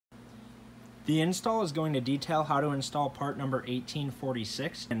The install is going to detail how to install part number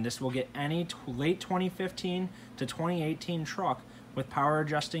 1846, and this will get any late 2015 to 2018 truck with power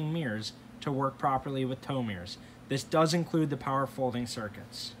adjusting mirrors to work properly with tow mirrors. This does include the power folding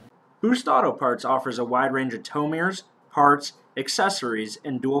circuits. Boost Auto Parts offers a wide range of tow mirrors, parts, accessories,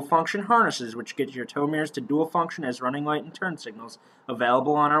 and dual function harnesses which get your tow mirrors to dual function as running light and turn signals,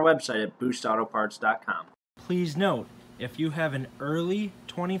 available on our website at boostautoparts.com. Please note, if you have an early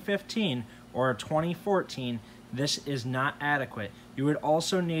 2015 or a 2014, this is not adequate. You would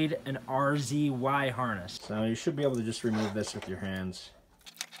also need an RZY harness. So you should be able to just remove this with your hands.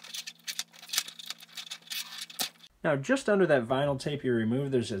 Now, just under that vinyl tape you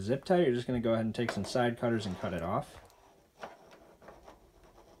removed, there's a zip tie. You're just going to go ahead and take some side cutters and cut it off.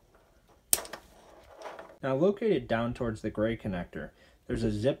 Now, located down towards the gray connector, there's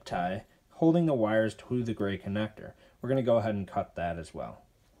a zip tie holding the wires to the gray connector. We're going to go ahead and cut that as well.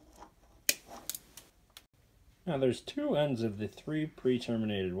 Now, there's two ends of the three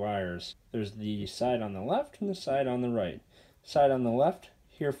pre-terminated wires. There's the side on the left and the side on the right. The side on the left,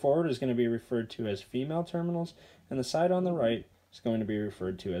 here forward, is going to be referred to as female terminals, and the side on the right is going to be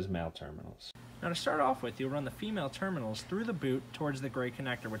referred to as male terminals. Now, to start off with, you'll run the female terminals through the boot towards the gray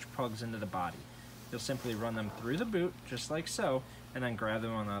connector, which plugs into the body. You'll simply run them through the boot, just like so, and then grab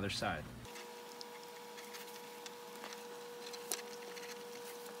them on the other side.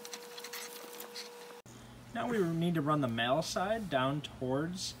 Now we need to run the male side down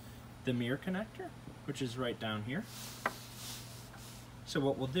towards the mirror connector, which is right down here. So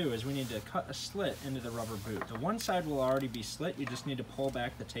what we'll do is we need to cut a slit into the rubber boot. The one side will already be slit, you just need to pull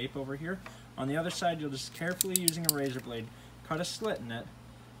back the tape over here. On the other side, you'll just carefully, using a razor blade, cut a slit in it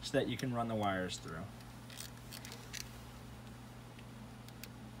so that you can run the wires through.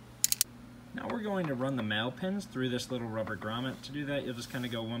 Now we're going to run the male pins through this little rubber grommet. To do that, you'll just kind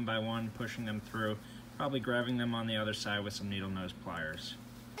of go one by one, pushing them through, probably grabbing them on the other side with some needle nose pliers.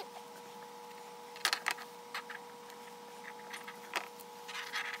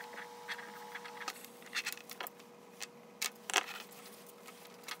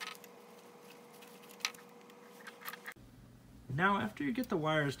 Now, after you get the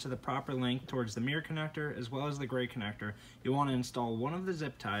wires to the proper length towards the mirror connector as well as the gray connector, you want to install one of the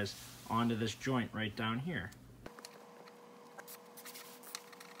zip ties onto this joint right down here.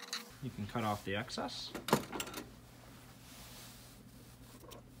 You can cut off the excess.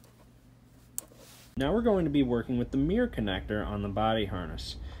 Now we're going to be working with the mirror connector on the body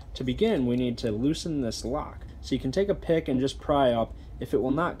harness. To begin, we need to loosen this lock. So you can take a pick and just pry up. If it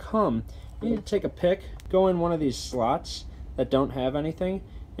will not come, you need to take a pick, go in one of these slots that don't have anything,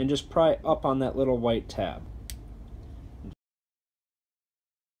 and just pry up on that little white tab.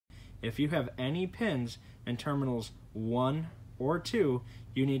 If you have any pins in terminals 1 or 2,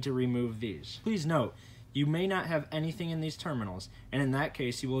 you need to remove these. Please note, you may not have anything in these terminals, and in that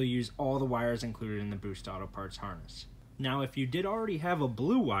case you will use all the wires included in the Boost Auto Parts harness. Now, if you did already have a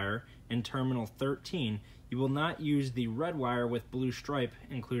blue wire in terminal 13, you will not use the red wire with blue stripe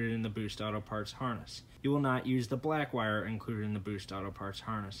included in the Boost Auto Parts harness. You will not use the black wire included in the Boost Auto Parts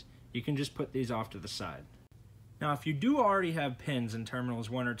harness. You can just put these off to the side. Now, if you do already have pins in terminals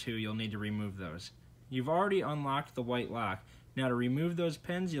 1 or 2, you'll need to remove those. You've already unlocked the white lock. Now, to remove those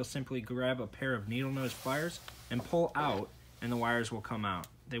pins, you'll simply grab a pair of needle nose pliers and pull out, and the wires will come out.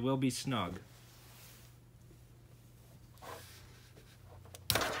 They will be snug.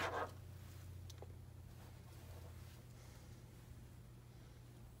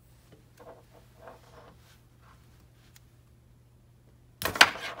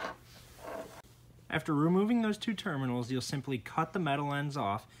 After removing those two terminals, you'll simply cut the metal ends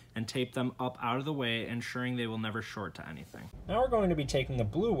off and tape them up out of the way, ensuring they will never short to anything. Now we're going to be taking the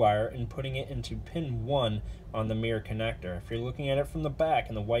blue wire and putting it into pin 1 on the mirror connector. If you're looking at it from the back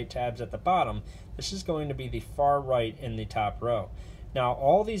and the white tabs at the bottom, this is going to be the far right in the top row. Now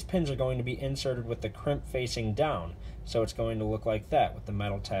all these pins are going to be inserted with the crimp facing down, so it's going to look like that with the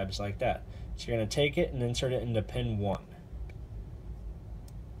metal tabs like that. So you're going to take it and insert it into pin 1.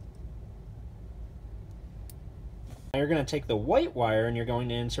 Now you're going to take the white wire and you're going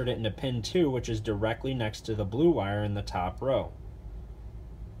to insert it into pin 2, which is directly next to the blue wire in the top row.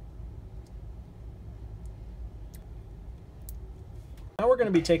 Now we're going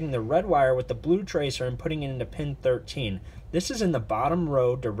to be taking the red wire with the blue tracer and putting it into pin 13. This is in the bottom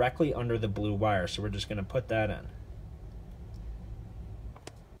row directly under the blue wire, so we're just going to put that in.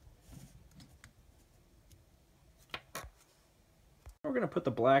 We're going to put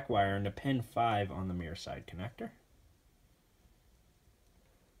the black wire into pin 5 on the mirror side connector.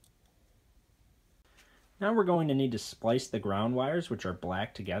 Now we're going to need to splice the ground wires, which are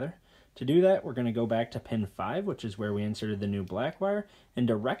black, together. To do that, we're going to go back to pin 5, which is where we inserted the new black wire, and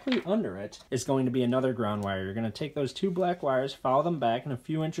directly under it is going to be another ground wire. You're going to take those 2 black wires, follow them back, and a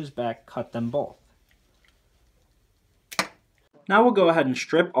few inches back, cut them both. Now we'll go ahead and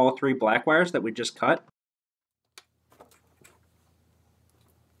strip all 3 black wires that we just cut.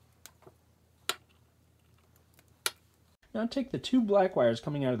 Now take the 2 black wires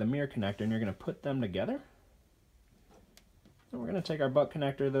coming out of the mirror connector and you're going to put them together. And we're going to take our butt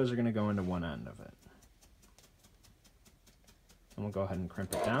connector, those are going to go into one end of it. And we'll go ahead and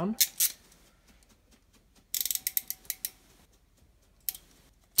crimp it down.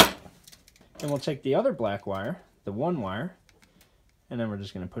 And we'll take the other black wire, the 1 wire, and then we're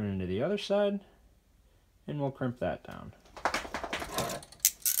just going to put it into the other side, and we'll crimp that down.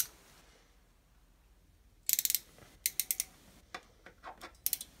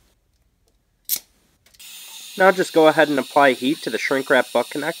 Now just go ahead and apply heat to the shrink wrap butt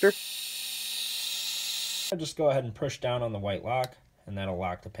connector. Just go ahead and push down on the white lock, and that'll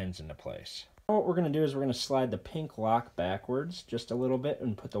lock the pins into place. Now what we're going to do is we're going to slide the pink lock backwards just a little bit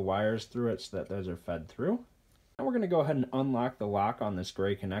and put the wires through it so that those are fed through. Now we're going to go ahead and unlock the lock on this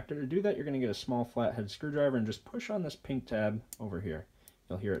gray connector. To do that, you're going to get a small flathead screwdriver and just push on this pink tab over here.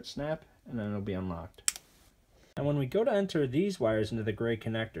 You'll hear it snap, and then it'll be unlocked. And when we go to enter these wires into the gray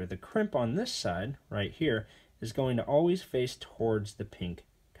connector, the crimp on this side, right here, is going to always face towards the pink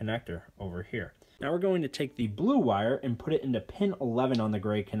connector over here. Now we're going to take the blue wire and put it into pin 11 on the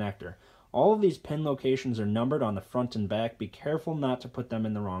gray connector. All of these pin locations are numbered on the front and back. Be careful not to put them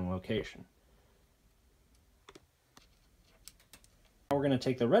in the wrong location. Now we're going to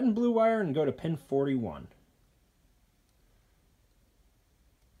take the red and blue wire and go to pin 41.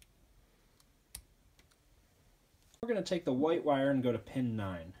 We're going to take the white wire and go to pin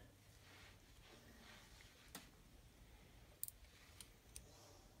 9.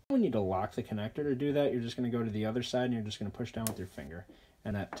 We need to lock the connector. To do that, you're just going to go to the other side and you're just going to push down with your finger.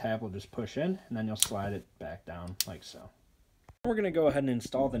 And that tab will just push in, and then you'll slide it back down like so. We're going to go ahead and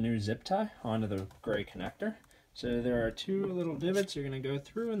install the new zip tie onto the gray connector. So there are 2 little divots you're going to go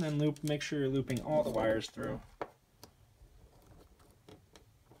through and then make sure you're looping all the wires through.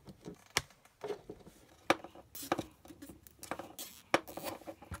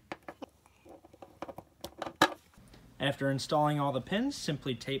 After installing all the pins,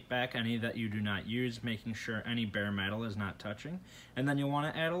 simply tape back any that you do not use, making sure any bare metal is not touching. And then you'll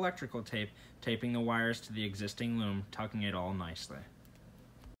want to add electrical tape, taping the wires to the existing loom, tucking it all nicely.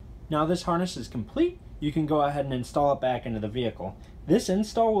 Now this harness is complete, you can go ahead and install it back into the vehicle. This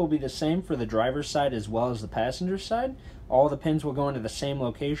install will be the same for the driver's side as well as the passenger side. All the pins will go into the same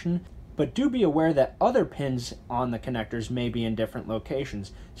location. But do be aware that other pins on the connectors may be in different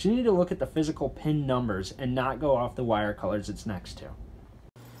locations, so you need to look at the physical pin numbers and not go off the wire colors it's next to.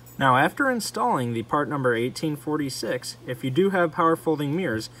 Now after installing the part number 1846, if you do have power folding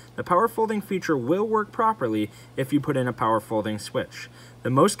mirrors, the power folding feature will work properly if you put in a power folding switch. The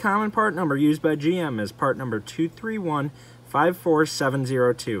most common part number used by GM is part number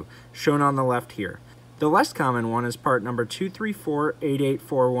 23154702, shown on the left here. The less common one is part number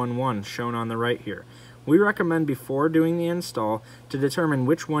 234-88411, shown on the right here. We recommend before doing the install to determine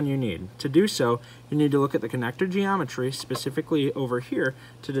which one you need. To do so, you need to look at the connector geometry, specifically over here,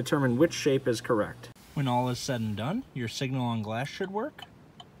 to determine which shape is correct. When all is said and done, your signal on glass should work.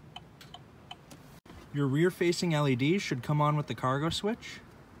 Your rear-facing LEDs should come on with the cargo switch,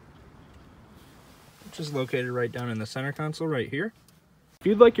 which is located right down in the center console right here. If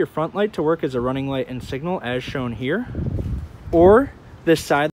you'd like your front light to work as a running light and signal as shown here, or this side